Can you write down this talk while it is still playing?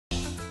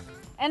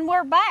And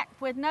we're back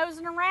with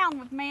Nosing Around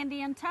with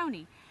Mandy and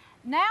Tony.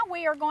 Now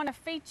we are going to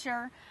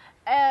feature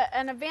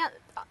an event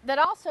that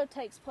also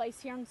takes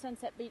place here in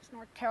Sunset Beach,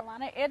 North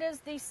Carolina. It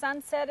is the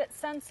Sunset at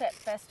Sunset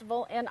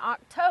Festival in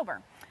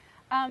October.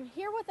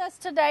 Here with us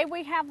today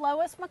we have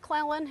Lois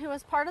McClellan, who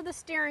is part of the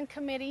steering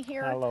committee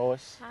here. Hi,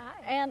 Lois. Hi.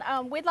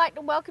 And we'd like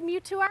to welcome you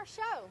to our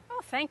show.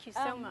 Oh, thank you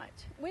so much.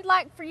 We'd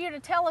like for you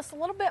to tell us a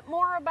little bit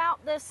more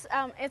about this.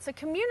 It's a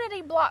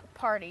community block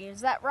party,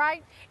 is that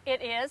right?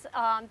 It is.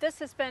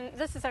 This is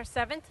our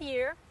 7th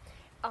year.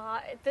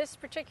 This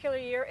particular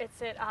year,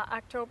 it's at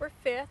October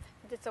 5th.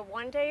 It's a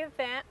one-day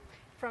event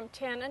from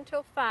 10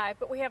 until 5,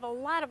 but we have a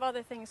lot of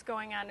other things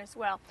going on as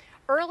well.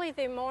 Early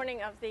the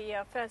morning of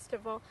the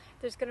festival,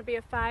 there's going to be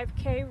a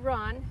 5K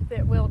run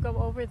that will go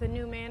over the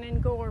New Man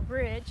and Gore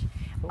Bridge.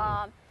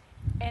 Cool.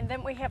 And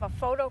then we have a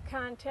photo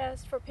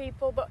contest for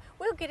people, but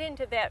we'll get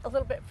into that a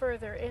little bit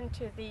further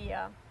into the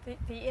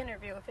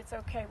interview, if it's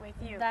okay with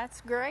you.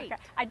 That's great.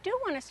 Okay. I do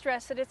want to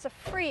stress that it's a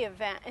free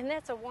event, and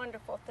that's a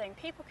wonderful thing.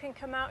 People can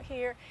come out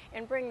here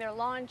and bring their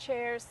lawn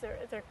chairs,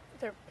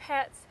 their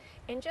pets,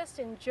 and just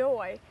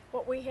enjoy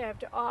what we have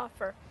to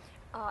offer.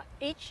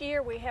 Each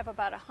year we have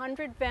about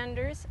 100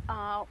 vendors.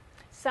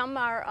 Some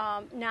are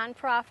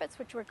nonprofits,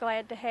 which we're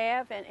glad to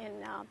have, and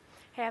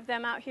have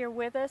them out here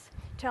with us,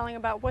 telling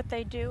about what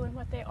they do and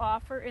what they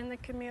offer in the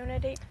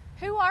community.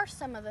 Who are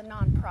some of the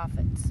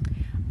nonprofits?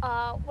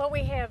 Well,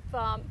 we have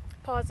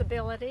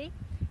Pausability,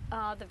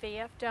 the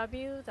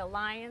VFW, the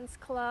Lions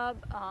Club,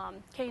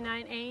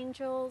 Canine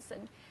Angels,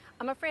 and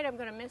I'm afraid I'm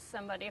going to miss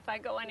somebody if I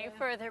go any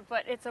further,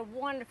 but it's a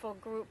wonderful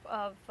group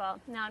of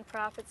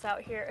nonprofits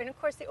out here. And of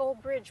course, the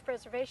Old Bridge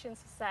Preservation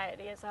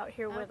Society is out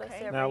here with us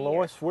every year. Now,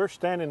 Lois, we're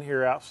standing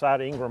here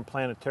outside Ingram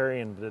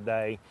Planetarium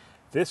today.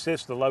 This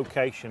is the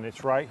location.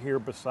 It's right here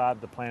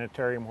beside the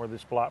planetarium where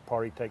this block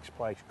party takes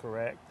place,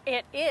 correct?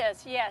 It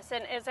is, yes.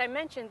 And as I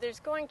mentioned, there's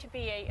going to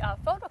be a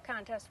photo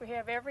contest we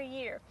have every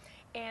year.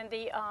 And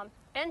the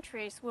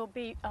entries will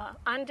be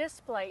on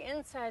display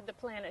inside the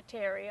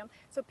planetarium,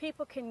 so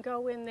people can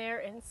go in there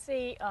and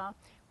see how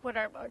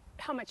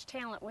much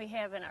talent we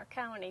have in our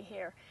county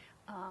here.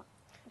 How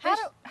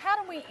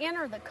do we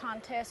enter the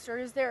contest, or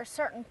is there a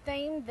certain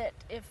theme that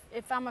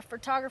if I'm a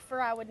photographer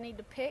I would need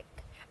to pick?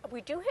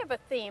 We do have a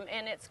theme,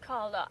 and it's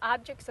called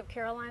Objects of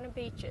Carolina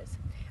Beaches.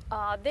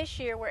 This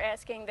year we're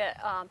asking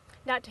that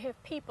not to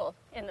have people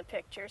in the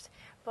pictures,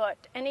 but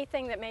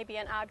anything that may be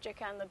an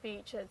object on the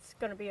beach that's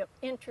going to be of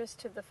interest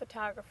to the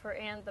photographer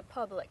and the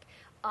public.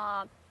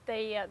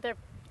 They're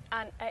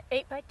on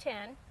 8 by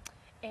 10,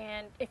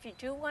 and if you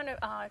do want to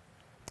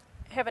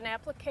have an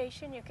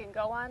application, you can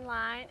go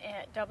online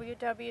at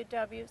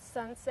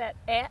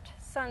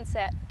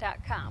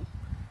www.sunset@sunset.com.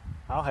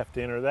 I'll have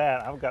to enter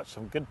that. I've got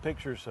some good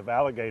pictures of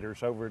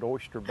alligators over at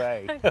Oyster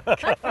Bay.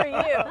 Good for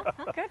you.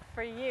 Good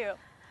for you.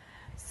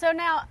 So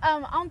now,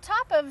 on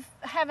top of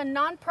having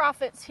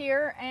nonprofits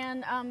here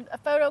and a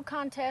photo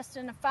contest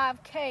and a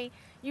 5K,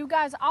 you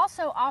guys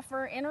also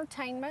offer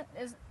entertainment,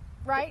 is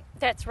right?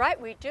 That's right,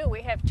 we do.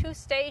 We have 2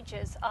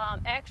 stages.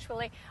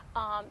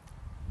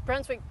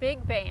 Brunswick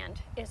Big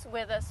Band is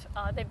with us.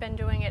 They've been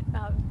doing it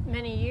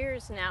many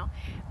years now.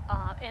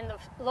 And the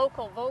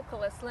local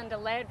vocalist, Linda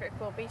Ladrick,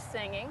 will be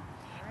singing.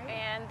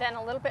 And then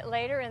a little bit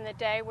later in the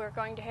day, we're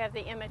going to have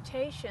the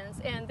Imitations,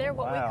 and they're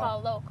what we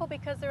call local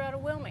because they're out of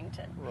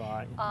Wilmington.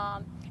 Right.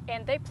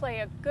 And they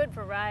play a good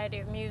variety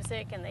of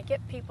music, and they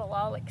get people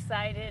all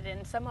excited,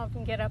 and some of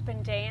them get up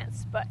and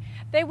dance. But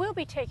they will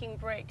be taking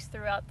breaks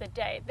throughout the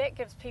day. That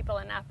gives people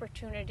an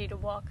opportunity to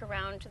walk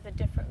around to the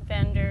different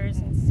vendors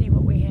and see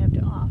what we have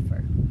to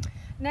offer.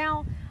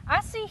 Now,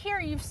 I see here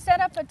you've set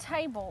up a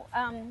table.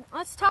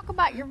 Let's talk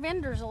about your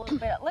vendors a little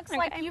bit. It looks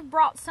like you've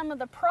brought some of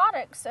the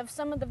products of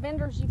some of the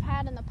vendors you've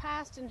had in the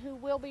past and who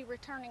will be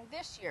returning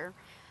this year.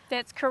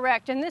 That's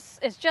correct, and this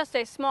is just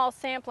a small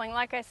sampling.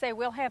 Like I say,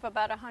 we'll have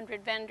about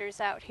 100 vendors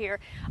out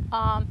here.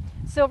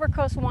 Silver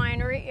Coast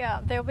Winery,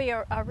 there'll be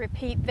a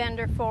repeat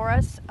vendor for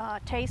us.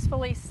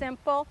 Tastefully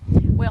Simple.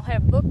 We'll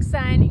have book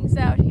signings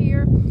out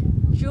here,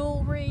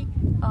 jewelry,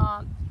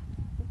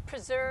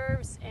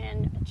 preserves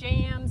and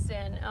jams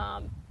and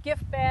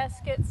gift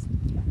baskets.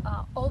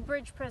 Old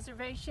Bridge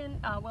Preservation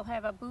will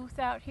have a booth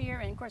out here,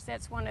 and of course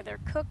that's one of their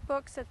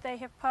cookbooks that they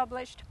have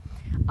published.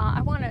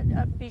 I want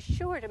to be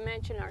sure to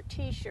mention our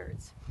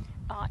t-shirts.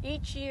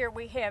 Each year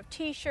we have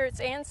t-shirts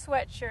and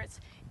sweatshirts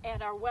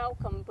at our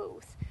welcome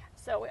booth.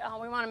 So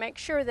we want to make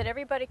sure that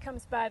everybody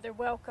comes by their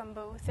welcome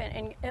booth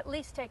and at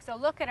least takes a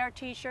look at our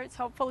t-shirts,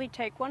 hopefully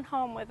take one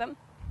home with them.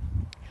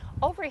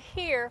 Over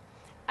here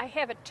I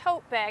have a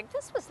tote bag.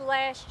 This was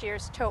last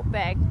year's tote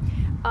bag.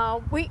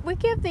 We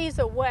give these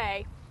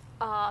away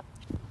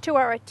to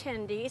our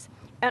attendees,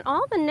 and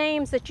all the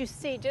names that you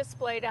see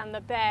displayed on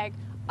the bag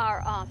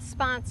are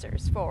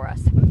sponsors for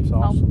us. That's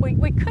awesome.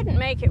 We couldn't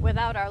make it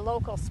without our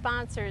local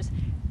sponsors,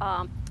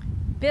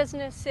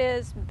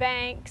 businesses,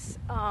 banks,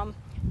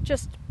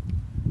 just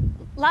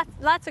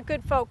lots of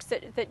good folks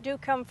that do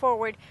come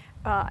forward.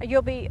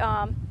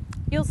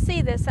 You'll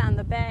see this on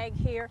the bag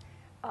here.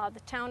 the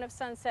town of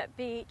Sunset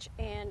Beach,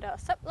 and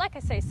like I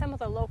say, some of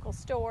the local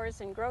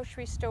stores and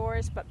grocery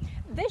stores. But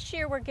this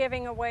year we're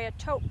giving away a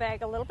tote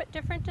bag, a little bit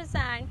different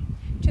design,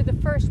 to the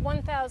first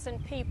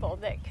 1,000 people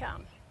that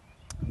come.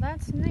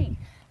 That's neat.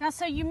 Now,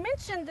 so you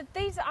mentioned that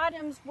these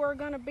items were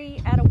going to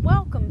be at a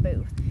welcome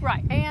booth.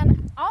 Right.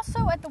 And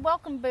also at the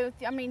welcome booth,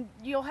 I mean,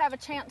 you'll have a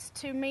chance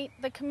to meet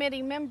the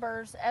committee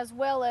members as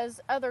well as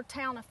other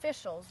town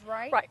officials,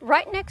 right? Right.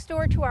 Right next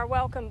door to our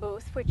welcome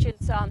booth, which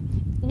is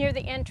near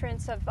the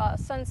entrance of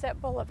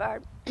Sunset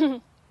Boulevard,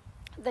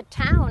 the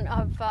town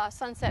of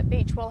Sunset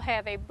Beach will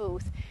have a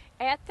booth.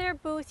 At their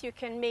booth, you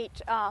can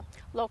meet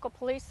local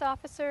police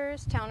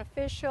officers, town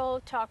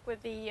officials, talk with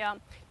the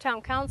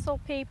town council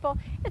people.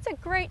 It's a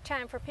great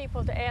time for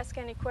people to ask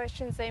any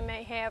questions they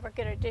may have or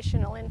get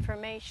additional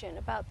information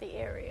about the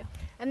area.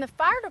 And the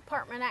fire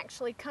department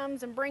actually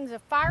comes and brings a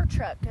fire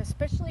truck,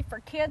 especially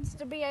for kids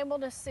to be able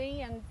to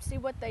see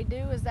what they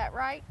do. Is that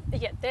right?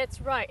 Yeah, that's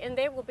right. And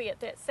they will be at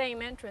that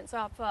same entrance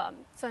off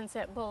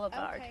Sunset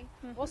Boulevard. Okay.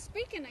 Well,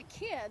 speaking of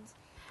kids,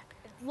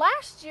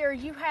 last year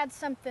you had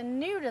something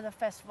new to the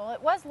festival.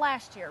 It was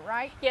last year,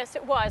 right? Yes,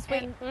 it was.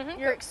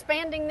 You're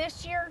expanding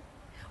this year?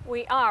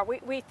 We are.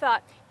 We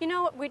thought, you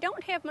know what, we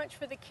don't have much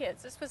for the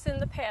kids. This was in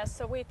the past,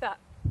 so we thought,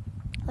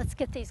 let's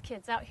get these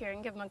kids out here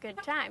and give them a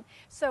good time.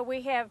 So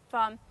we have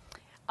a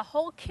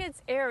whole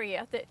kids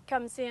area that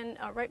comes in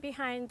right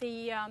behind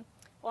the,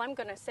 well, I'm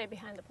going to say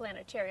behind the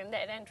planetarium,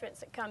 that entrance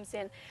that comes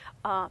in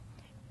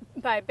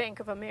by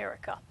Bank of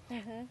America.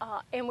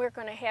 And we're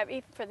going to have,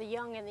 even for the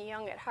young and the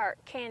young at heart,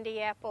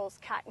 candy apples,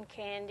 cotton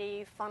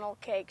candy, funnel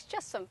cakes,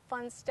 just some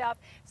fun stuff,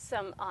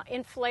 some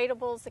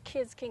inflatables the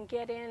kids can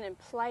get in and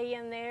play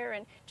in there,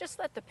 and just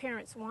let the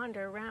parents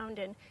wander around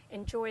and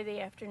enjoy the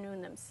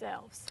afternoon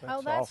themselves.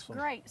 That's awesome.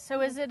 Great.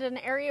 So is it an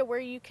area where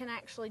you can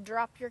actually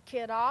drop your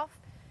kid off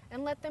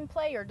and let them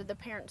play, or do the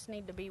parents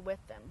need to be with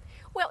them?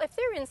 Well, if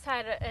they're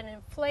inside an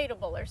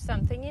inflatable or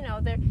something, you know,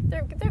 they're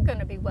going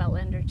to be well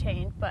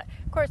entertained. But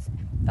of course,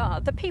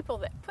 the people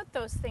that put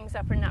those things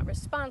up are not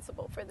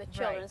responsible for the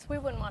children. So we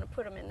wouldn't want to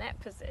put them in that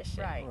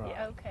position. Right.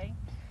 Yeah. Okay.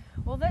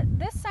 Well,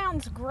 this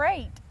sounds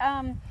great.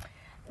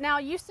 Now,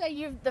 you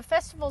say the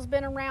festival's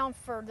been around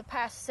for the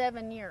past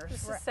 7 years.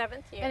 This is the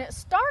 7th year. And it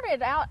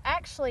started out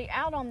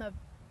on the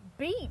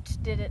beach,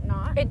 did it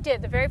not? It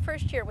did. The very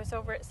first year was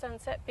over at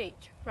Sunset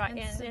Beach, right?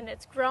 And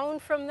it's grown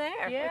from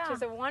there, yeah, which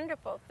is a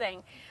wonderful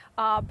thing.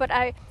 But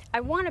I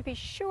want to be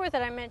sure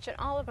that I mention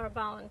all of our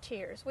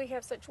volunteers. We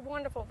have such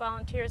wonderful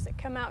volunteers that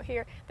come out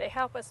here. They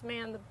help us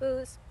man the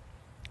booths.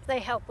 They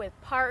help with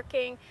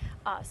parking,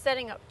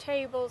 setting up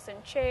tables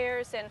and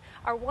chairs, and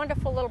our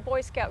wonderful little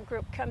Boy Scout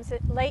group comes in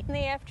late in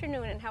the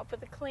afternoon and help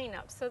with the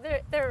cleanup. So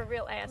they're a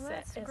real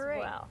asset as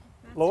well.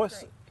 That's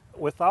Lois, great.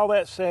 with all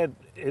that said,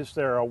 is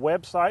there a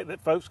website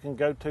that folks can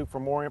go to for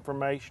more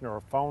information, or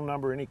a phone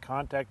number, any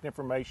contact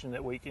information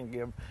that we can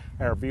give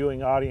our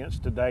viewing audience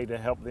today to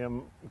help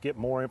them get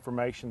more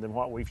information than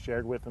what we've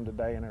shared with them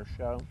today in our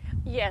show?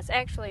 Yes,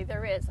 actually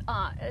there is.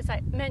 As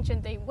I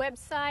mentioned, the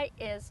website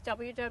is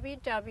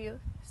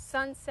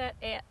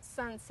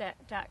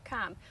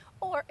www.sunsetatsunset.com.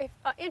 Or if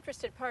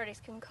interested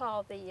parties can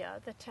call the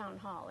town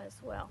hall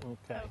as well.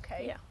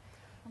 Okay. Yeah.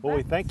 Well,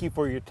 we thank you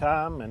for your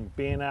time and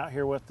being out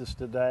here with us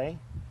today.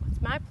 It's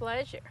my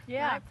pleasure.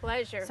 Yeah. My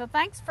pleasure. So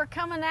thanks for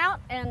coming out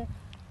and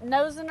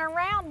nosing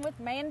around with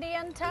Mandy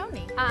and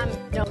Tony. I'm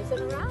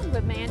nosing around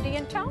with Mandy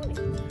and Tony.